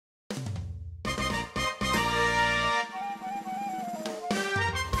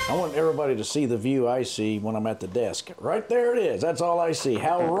I want everybody to see the view I see when I'm at the desk. Right there it is. That's all I see.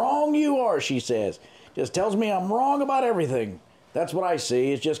 How wrong you are, she says. Just tells me I'm wrong about everything. That's what I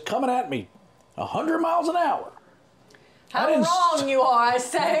see. It's just coming at me 100 miles an hour. How wrong you are, I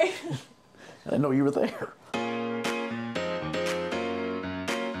say. I didn't know you were there.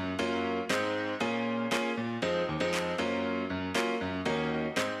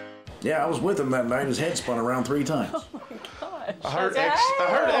 Yeah, I was with him that night. His head spun around 3 times. Oh my gosh. I heard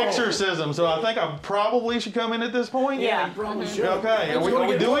exorcism, so I think I probably should come in at this point. Yeah, you probably should. Okay, are we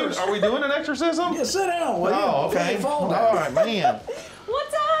doing an exorcism? Yeah, sit down, will you? Oh, okay. All right, man.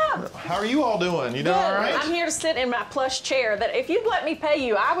 What's up? How are you all doing? You doing all right? I'm here to sit in my plush chair that if you'd let me pay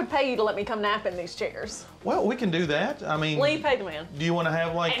you, I would pay you to let me come nap in these chairs. Well, we can do that. I mean, Will you pay the man? do you want to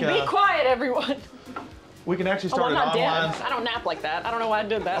have like... And be quiet, everyone. We can actually Oh, start I'm not an online... dead. I don't nap like that. I don't know why I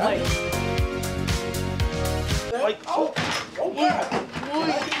did that.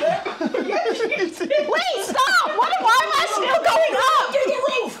 Yes, you did. Wait, stop! Why am I still going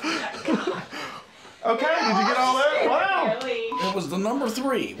up? Okay, did you get all that? Wow. It was the number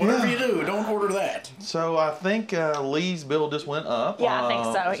 3. Whatever you do, don't order that. So I think Lee's bill just went up. Yeah, I think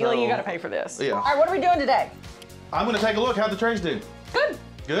so. You got to pay for this. Yeah. All right, what are we doing today? I'm going to take a look. How'd the trays do? Good.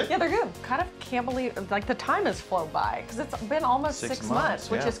 Good? Yeah, they're good. Kind of can't believe, like, the time has flown by because it's been almost 6 months,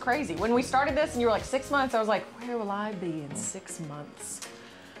 which is crazy. When we started this and you were like 6 months, I was like, where will I be in 6 months?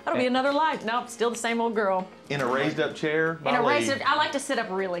 That'll be another life. Nope, still the same old girl. In a raised up chair? In a raised up, I like to sit up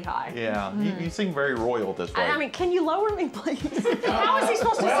really high. Yeah, you seem very royal this way. I mean, can you lower me, please? How is he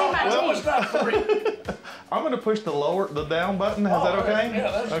supposed to see my teeth? It's not 3. I'm going to push the down button. Is that okay?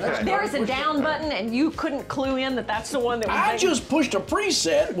 Yeah, that's okay. There is a down button, and you couldn't clue in that that's the one that we I just pushed a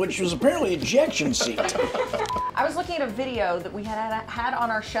preset, which was apparently ejection seat. I was looking at a video that we had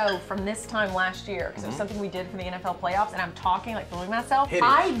on our show from this time last year, because it was something we did for the NFL playoffs, and I'm talking, like, filming myself. Hideous.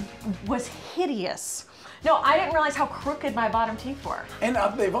 I was hideous. No, I didn't realize how crooked my bottom teeth were. And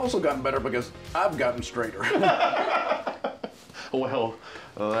they've also gotten better because I've gotten straighter. Well,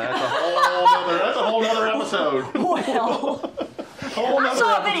 that's a whole nother episode. Well, I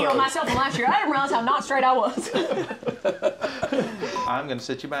saw a video of myself from last year. I didn't realize how not straight I was. I'm going to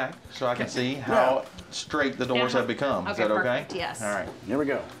sit you back so I can see how straight the doors have become. Is that okay? Perfect. Yes. All right. Here we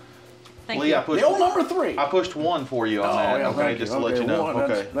go. Thank Lee, you. I pushed The old number 3. I pushed 1 for you on that. yeah, Okay, thank just you. to let you know. One,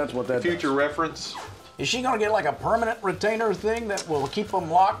 Okay. That's what that Future does. reference. Is she going to get like a permanent retainer thing that will keep them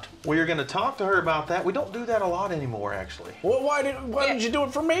locked? We're going to talk to her about that. We don't do that a lot anymore, actually. Well, why did you do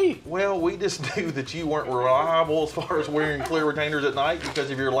it for me? Well, we just knew that you weren't reliable as far as wearing clear retainers at night because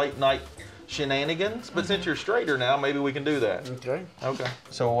of your late night shenanigans. But since you're straighter now, maybe we can do that. Okay. Okay.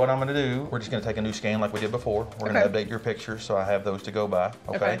 So what I'm going to do, we're just going to take a new scan like we did before. We're going to update your pictures so I have those to go by.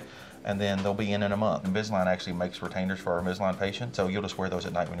 Okay. And then they'll be in a month. Invisalign actually makes retainers for our Invisalign patients, so you'll just wear those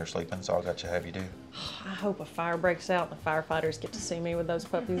at night when you're sleeping. So all I got to have you do. I hope a fire breaks out and the firefighters get to see me with those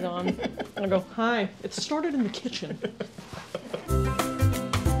puppies on. I go, hi, it started in the kitchen.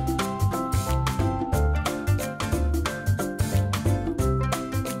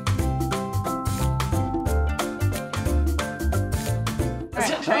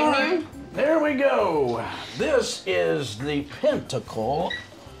 All right, there we go. This is the pinnacle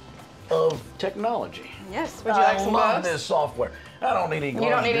of technology. Yes, would you like some love gloves? this software. I don't need any gloves. You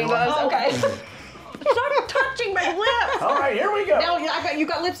don't need any gloves? Okay. Stop touching my lips. All right, here we go. No, you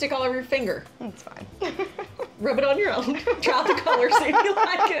got lipstick all over your finger. That's fine. Rub it on your own. Try the color, see if you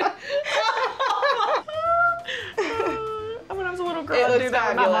like it. When I was a little girl, I'd do that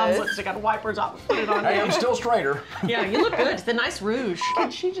with my mom's lipstick. I'd wipe hers off, put it on. Hey, I'm still straighter. Yeah, you look good. It's the nice rouge. Can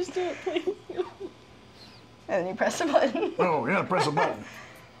she just do it, please? And then you press the button. Oh, yeah, press a button.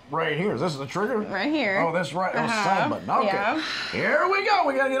 Right here. Is this the trigger? Right here. Oh, that's right. That was the side button. Okay. Yeah. Here we go.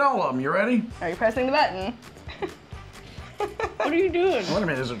 We got to get all of them. You ready? Are you pressing the button? What are you doing? Wait a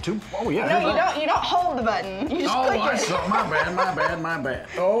minute. Is there 2? Oh, yeah. No, you don't hold the button. You just click I it. saw. My bad.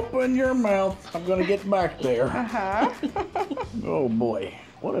 Open your mouth. I'm going to get back there. Oh, boy.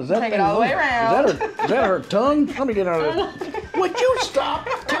 What is that Take thing? it all the way around. Is that her tongue? Let me get out of there. Would you stop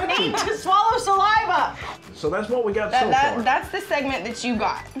touching? To swallow saliva. So that's what we got so far. That's the segment that you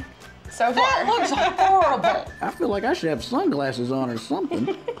got so far. That looks horrible. I feel like I should have sunglasses on or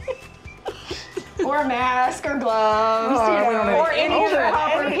something. Or a mask or gloves. we don't need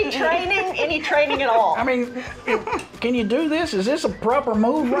or any training at all. I mean, can you do this? Is this a proper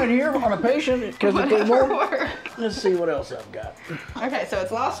move right here on a patient? Because if they won't, let's see what else I've got. Okay, so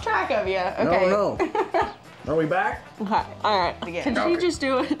it's lost track of you. Okay. No. Are we back? Okay, all right. Can she just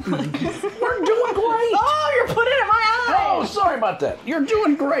do it? We're doing great. Oh, you're putting it in my eye. Oh, sorry about that. You're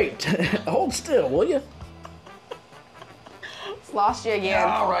doing great. Hold still, will you? Lost you again.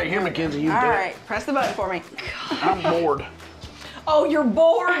 All right, here, Mackenzie, you All do right, it. press the button for me. I'm bored. Oh, you're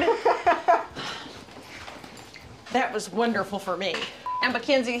bored? That was wonderful for me. And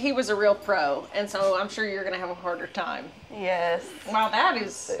Mackenzie, he was a real pro, and so I'm sure you're gonna have a harder time. Yes. Wow, that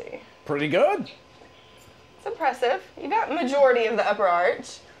is... Pretty good. It's impressive. You got majority of the upper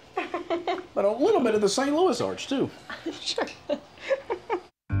arch. But a little bit of the St. Louis arch, too. Sure.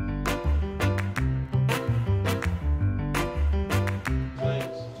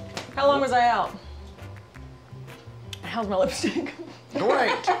 How long was I out? How's my lipstick?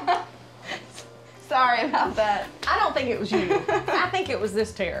 Great. Sorry about that. I don't think it was you. I think it was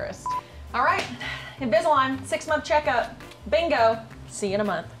this terrorist. All right, Invisalign, 6-month checkup. Bingo. See you in a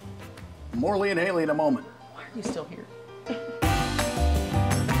month. Morley and Hayley in a moment. Why are you still here?